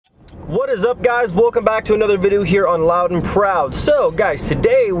What is up, guys? Welcome back to another video here on Loud and Proud. So guys,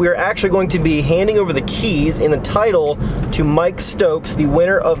 today we're actually going to be handing over the keys and the title to Mike Stokes, the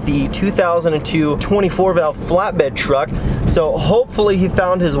winner of the 2002 24 valve flatbed truck. So hopefully he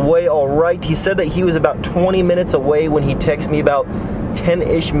found his way all right. He said that he was about 20 minutes away when he texted me about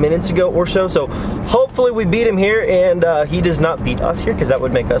 10-ish minutes ago or so. So hopefully we beat him here and he does not beat us here, because that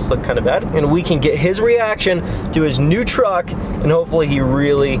would make us look kind of bad. And we can get his reaction to his new truck, and hopefully he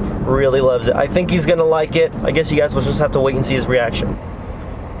really loves it. I think he's gonna like it. I guess you guys will just have to wait and see his reaction.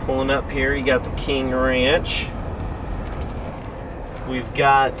 Pulling up here, you got the King Ranch. We've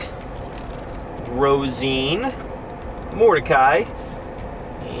got Rosine, Mordecai,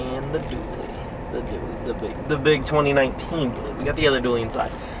 and the dually. The big 2019 dually. We got the other dually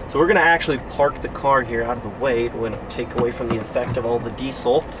inside. So we're gonna actually park the car here out of the way to take away from the effect of all the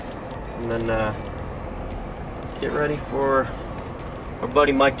diesel, and then get ready for our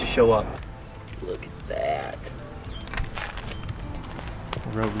buddy Mike to show up. Look at that.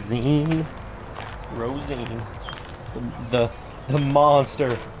 Rosine. The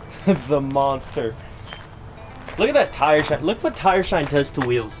monster. The monster. Look at that tire shine. Look what tire shine does to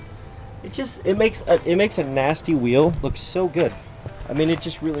wheels. It makes a nasty wheel look so good. I mean, it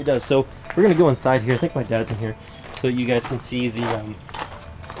just really does. So we're gonna go inside here. I think my dad's in here, so you guys can see the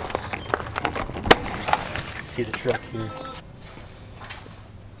truck here.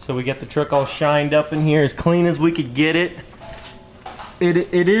 So we get the truck all shined up in here, as clean as we could get it.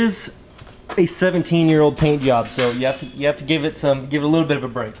 It is a 17-year-old paint job, so you have to give it a little bit of a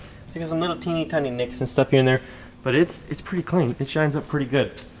break. It's got some little teeny tiny nicks and stuff here and there, but it's pretty clean. It shines up pretty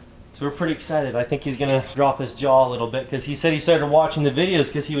good. So we're pretty excited. I think he's gonna drop his jaw a little bit, because he said he started watching the videos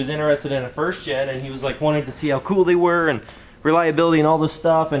because he was interested in a first gen, and he was like wanting to see how cool they were and reliability and all this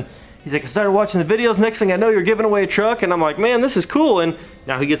stuff. And he's like, I started watching the videos, next thing I know you're giving away a truck, and I'm like, man, this is cool. And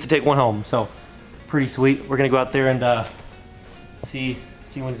now he gets to take one home, so pretty sweet. We're gonna go out there and see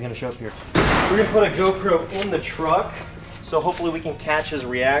when he's gonna show up here. We're gonna put a GoPro in the truck, so hopefully we can catch his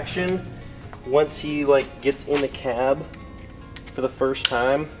reaction once he gets in the cab for the first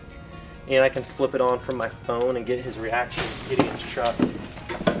time. And I can flip it on from my phone and get his reaction getting in his truck.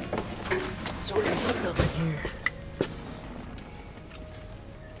 So we're gonna put it over here.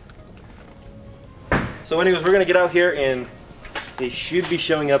 So anyways, we're gonna get out here and they should be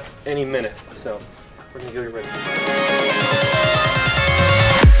showing up any minute. So we're gonna go get ready.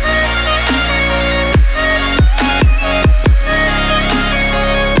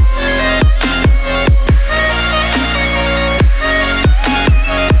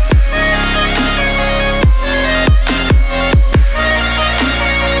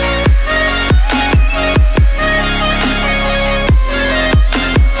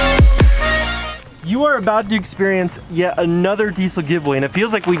 You are about to experience yet another diesel giveaway, and it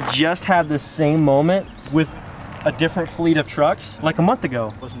feels like we just had the same moment with a different fleet of trucks like a month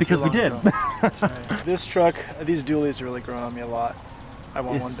ago, because we did. That's right. This truck, these dualies are really growing on me a lot. I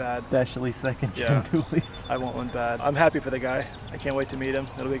want one bad. Especially second gen dualies. I want one bad. I'm happy for the guy. I can't wait to meet him.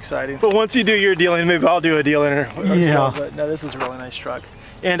 It'll be exciting. But once you do your dealing, maybe I'll do a dealing or so. But no, this is a really nice truck.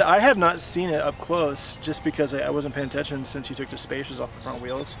 And I have not seen it up close just because I wasn't paying attention since you took the spacers off the front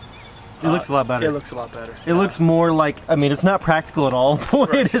wheels. It looks a lot better. It looks a lot better. It looks more like, I mean, it's not practical at all the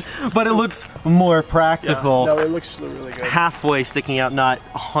way it is, but it looks more practical. Yeah. No, it looks really good. Halfway sticking out, not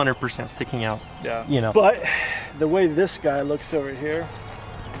 100% sticking out. Yeah. You know. But the way this guy looks over here,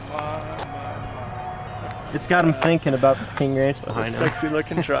 it's got him thinking about this King Ranch behind him. Sexy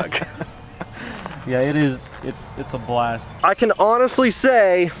looking truck. Yeah, it is. It's a blast. I can honestly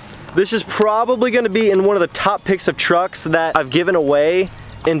say this is probably going to be in one of the top picks of trucks that I've given away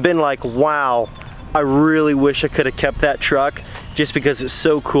and been like, wow, I really wish I could have kept that truck, just because it's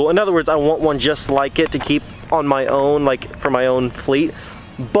so cool. In other words, I want one just like it to keep on my own, like for my own fleet.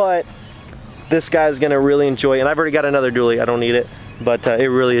 But this guy's gonna really enjoy it, and I've already got another dually. I don't need it, but it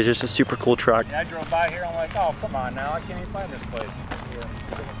really is just a super cool truck. Yeah, I drove by here, I'm like, oh, come on now, I can't even find this place. Yeah.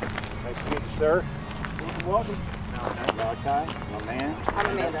 Nice to meet you, sir. Welcome. Malachi, my man. I'm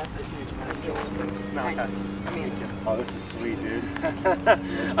Amanda. Nice to meet you, Malachi. Amanda. Oh, this is sweet, dude.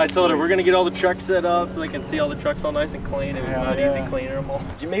 I told her we're gonna get all the trucks set up so they can see all the trucks all nice and clean. It was not easy cleaning them all.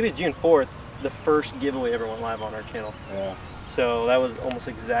 Maybe it's June 4th, the first giveaway ever went live on our channel. Yeah. So that was almost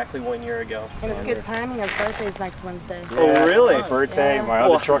exactly 1 year ago. And it's good timing. His birthday's next Wednesday. Yeah, oh, really? My birthday. Yeah. My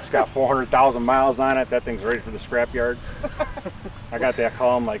other truck's got 400,000 miles on it. That thing's ready for the scrapyard. I got that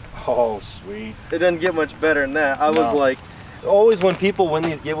call. I'm like, oh, sweet. It doesn't get much better than that. I was like, always when people win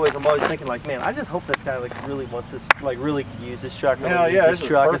these giveaways, I'm always thinking like, man, I just hope this guy like really wants this, like really could use this truck. Hell yeah, this is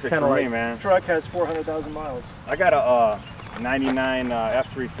perfect for me, man. Truck has 400,000 miles. I got a '99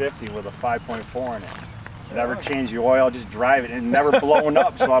 F350 with a 5.4 in it. Never change the oil, just drive it, and never blown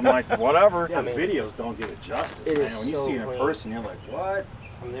up. So I'm like, whatever. Yeah, the videos don't give it justice, man. When you see it in person, you're like, what?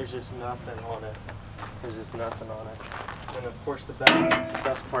 I mean, there's just nothing on it. There's just nothing on it. And of course, the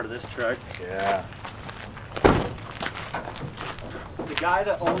best part of this truck. Yeah. The guy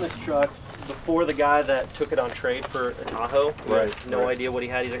that owned this truck before the guy that took it on trade for a Tahoe, Right, no idea what he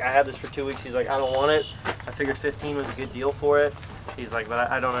had. He's like, I had this for 2 weeks. He's like, I don't want it. I figured 15 was a good deal for it. He's like, but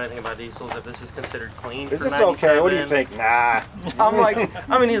I don't know anything about diesels. If this is considered clean Is for this 97. okay? What do you think? Nah. I'm like,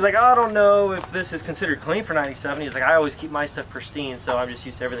 I mean, he's like, I don't know if this is considered clean for 97. He's like, I always keep my stuff pristine, so I'm just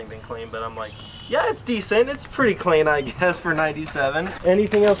used to everything being clean. But I'm like, yeah, it's decent. It's pretty clean, I guess, for 97.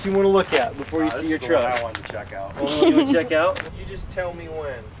 Anything else you want to look at before you see your truck? I wanted to check out. Well, you want to check out? You just tell me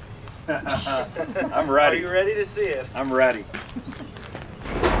when. I'm ready. Are you ready to see it? I'm ready.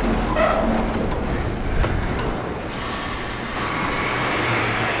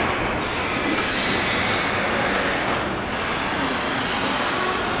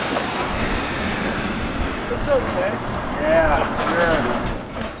 It's okay. Yeah.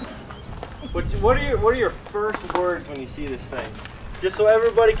 What are your first words when you see this thing? Just so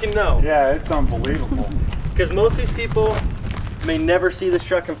everybody can know. Yeah, it's unbelievable. Because most of these people may never see this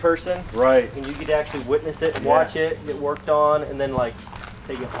truck in person. Right. And you get to actually witness it, watch it, get worked on, and then like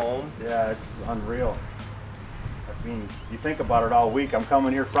take it home. Yeah, it's unreal. I mean, you think about it all week. I'm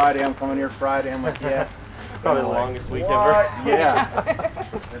coming here Friday. I'm coming here Friday. I'm like, yeah. Probably the like, longest week what? ever. Yeah.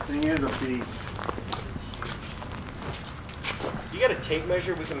 That thing is a beast. You got a tape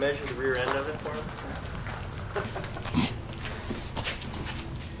measure? We can measure the rear end of it for him.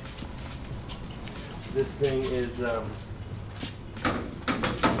 This thing is it's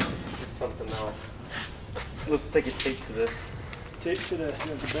something else. Let's take a tape to this. Tape to the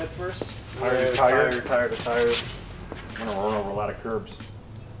bed first. Tire. I'm gonna run over a lot of curbs.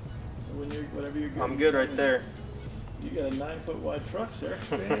 When you're, whatever you're good. I'm good right there. You got a 9-foot wide truck, sir.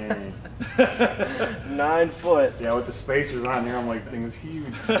 Dang. 9 foot. Yeah, with the spacers on here, I'm like, thing was huge.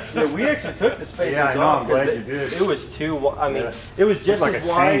 Yeah, we actually took the spacers Yeah, I know, off I'm glad 'cause you did. It was too. I mean, Yeah. it was just like as a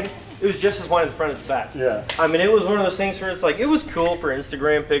wide. tank. It was just as wide in the front as the back. Yeah. I mean, it was one of those things where it's like it was cool for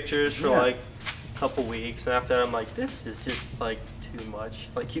Instagram pictures for Yeah. like a couple weeks, and after that, I'm like, this is just like too much.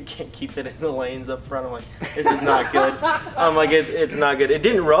 Like you can't keep it in the lanes up front. I'm like, this is not good. I'm like, it's not good. It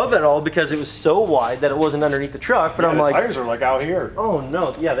didn't rub at all because it was so wide that it wasn't underneath the truck. But Yeah, I'm the like, tires are like out here. oh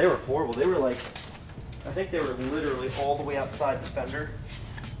no, yeah, they were horrible. They were like, I think they were literally all the way outside the fender.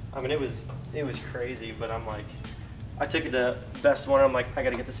 I mean, it was crazy. But I'm like, I took it to Best One. I'm like, I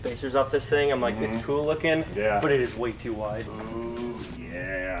gotta get the spacers off this thing. I'm like, it's cool looking, Yeah. but it is way too wide. Ooh,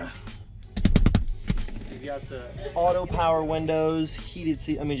 yeah. You got the auto power windows, heated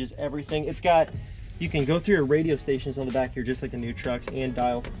seat. I mean, just everything. It's got. You can go through your radio stations on the back here, just like the new trucks, and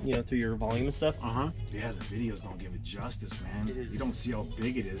dial, through your volume and stuff. Yeah, the videos don't give it justice, man. It is. You don't see how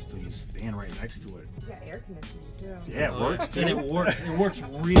big it is till you stand right next to it. You got air conditioning too. Yeah, it works too. And it works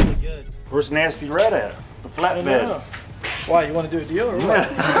really good. Where's Nasty Red at? The flatbed. Why, you want to do a deal or what?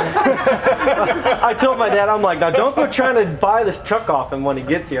 I told my dad, I'm like, now don't go trying to buy this truck off him when he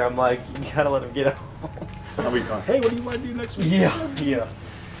gets here. I'm like, you gotta let him get out. I'll be going, hey, what do you want to do next week? Yeah.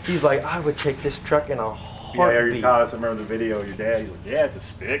 He's like, I would take this truck in a Yeah, heartbeat. you taught us, I remember the video of your dad. He's like, yeah, it's a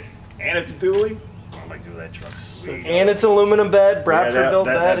stick and it's a dually. I'm like, dude, that truck's sweet. And it's aluminum bed, Bradford built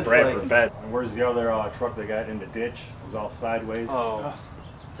bed. That's It's Bradford like, bed. And where's the other truck they got in the ditch? It was all sideways. oh,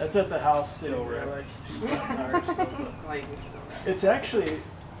 That's at the house sitting there, like 2 tires still. Like, it's still right. It's actually,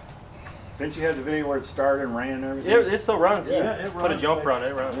 Didn't you have the video where it started and ran and everything? it still runs. Yeah, you it put a runs jumper like- on it,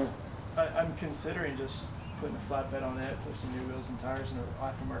 it runs. I'm considering just putting a flatbed on it, put some new wheels and tires and an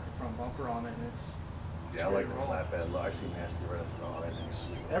aftermarket front bumper on it, and it's Yeah, I ready like to the roll. flatbed look. I see Nasty Red stuff. That thing's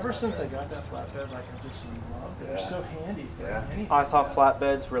sweet. Ever since I got that flatbed, like I just loved it. They're Yeah. so handy for Yeah. anything. I thought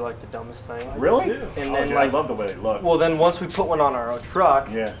flatbeds were like the dumbest thing. I Really? do. And Oh, then dude, I like, love the way they look. well, then once we put one on our own truck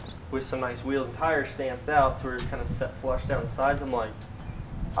Yeah. with some nice wheels and tires stanced out, so we're kind of set flush down the sides. I'm like,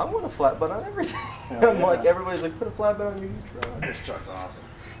 I want a flatbed on everything. I'm yeah. like, everybody's like, put a flatbed on your new truck. This truck's awesome.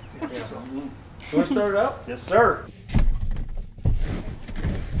 Yeah. You want to start it up? Yes, sir.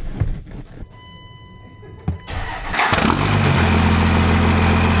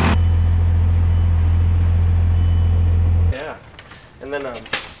 Yeah. And then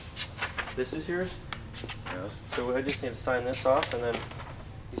this is yours. Yes. So I just need to sign this off, and then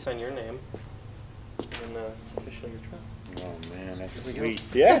you sign your name, and it's officially your truck. Oh man, that's Here we go.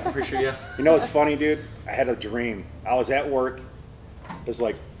 sweet. Yeah. Pretty sure, yeah. You know what's funny, dude? I had a dream. I was at work. It was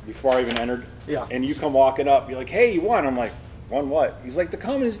like before I even entered. Yeah. And you come walking up. You're like, hey, you won. I'm like, won what? He's like, the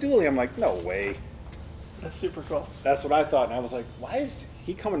Cummins dually. I'm like, no way. That's super cool. That's what I thought, and I was like, why is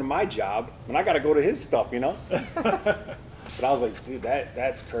he coming to my job when I got to go to his stuff, you know? But I was like, dude,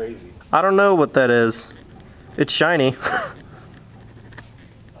 that's crazy. I don't know what that is. It's shiny.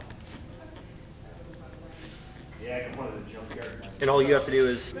 Yeah, I can put it in the junkyard. And all you have to do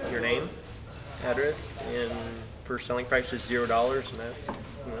is your name, address, and first selling price is $0, and that's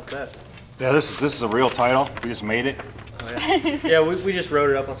that. Yeah, this is a real title. We just made it. Yeah, we just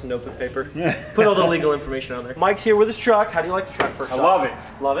wrote it up on some notebook paper. Put all the legal information on there. Mike's here with his truck. How do you like the truck first I off? love it.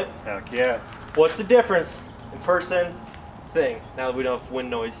 Love it? Heck yeah. What's the difference in person thing? Now that we don't have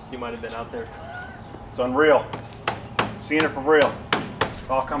wind noise, you might have been out there. It's unreal. Seeing it for real. It's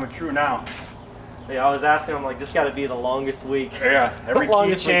all coming true now. Yeah, I was asking him, like, this got to be the longest week. Yeah, every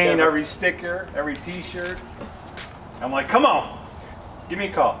Longest week keychain, ever. every sticker, every t-shirt. I'm like, come on, give me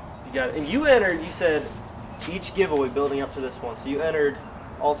a call. You got it. And you entered, you said, each giveaway building up to this one. So you entered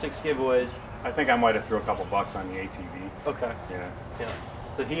all 6 giveaways. I think I might have threw a couple bucks on the ATV. Okay. Yeah. Yeah.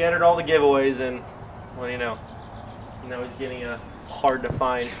 So he entered all the giveaways, and what do you know? You know, he's getting a hard to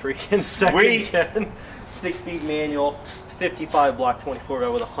find freaking Sweet. second gen 6-speed manual 55 block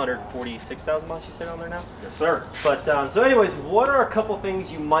 24 with 146,000 miles. You said on there now. Yes, sir. But so, anyways, what are a couple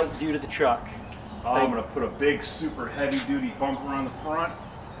things you might do to the truck? I'm gonna put a big, super heavy-duty bumper on the front.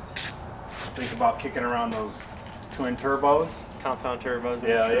 Think about kicking around those twin turbos. Compound turbos. in the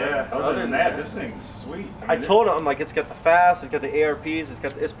Yeah, truck. yeah. But Other than that, this thing's sweet. I told him, I'm like, it's got the fast, it's got the ARPs, it's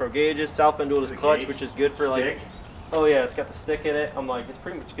got the ISPRO gauges, South bend dual clutch, gauge, which is good for like. stick. Oh yeah, it's got the stick in it. I'm like, it's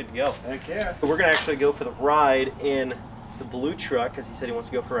pretty much good to go. Heck yeah. But we're gonna actually go for the ride in the blue truck because he said he wants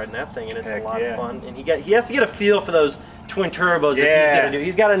to go for a ride in that thing, and it's Heck a lot yeah. of fun. And he has to get a feel for those twin turbos that he's Yeah. gonna do.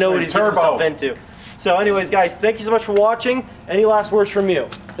 He's got to know what Twin he's getting turbo. himself into. So, anyways, guys, thank you so much for watching. Any last words from you?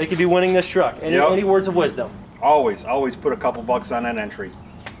 They could be winning this truck. Any words of wisdom? Always put a couple bucks on that entry.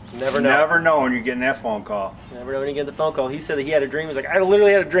 Never know. Never know when you're getting that phone call. Never know when you get the phone call. He said that he had a dream. He was like, I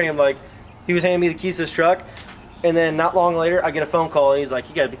literally had a dream. Like, he was handing me the keys to his truck, and then not long later, I get a phone call, and he's like,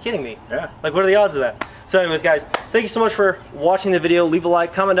 you gotta be kidding me. Yeah. Like, what are the odds of that? So anyways, guys, thank you so much for watching the video. Leave a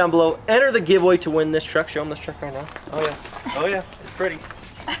like, comment down below, enter the giveaway to win this truck. Show them this truck right now. Oh yeah, oh yeah, it's pretty.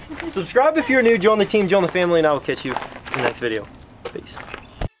 Subscribe if you're new, join the team, join the family, and I will catch you in the next video. Peace.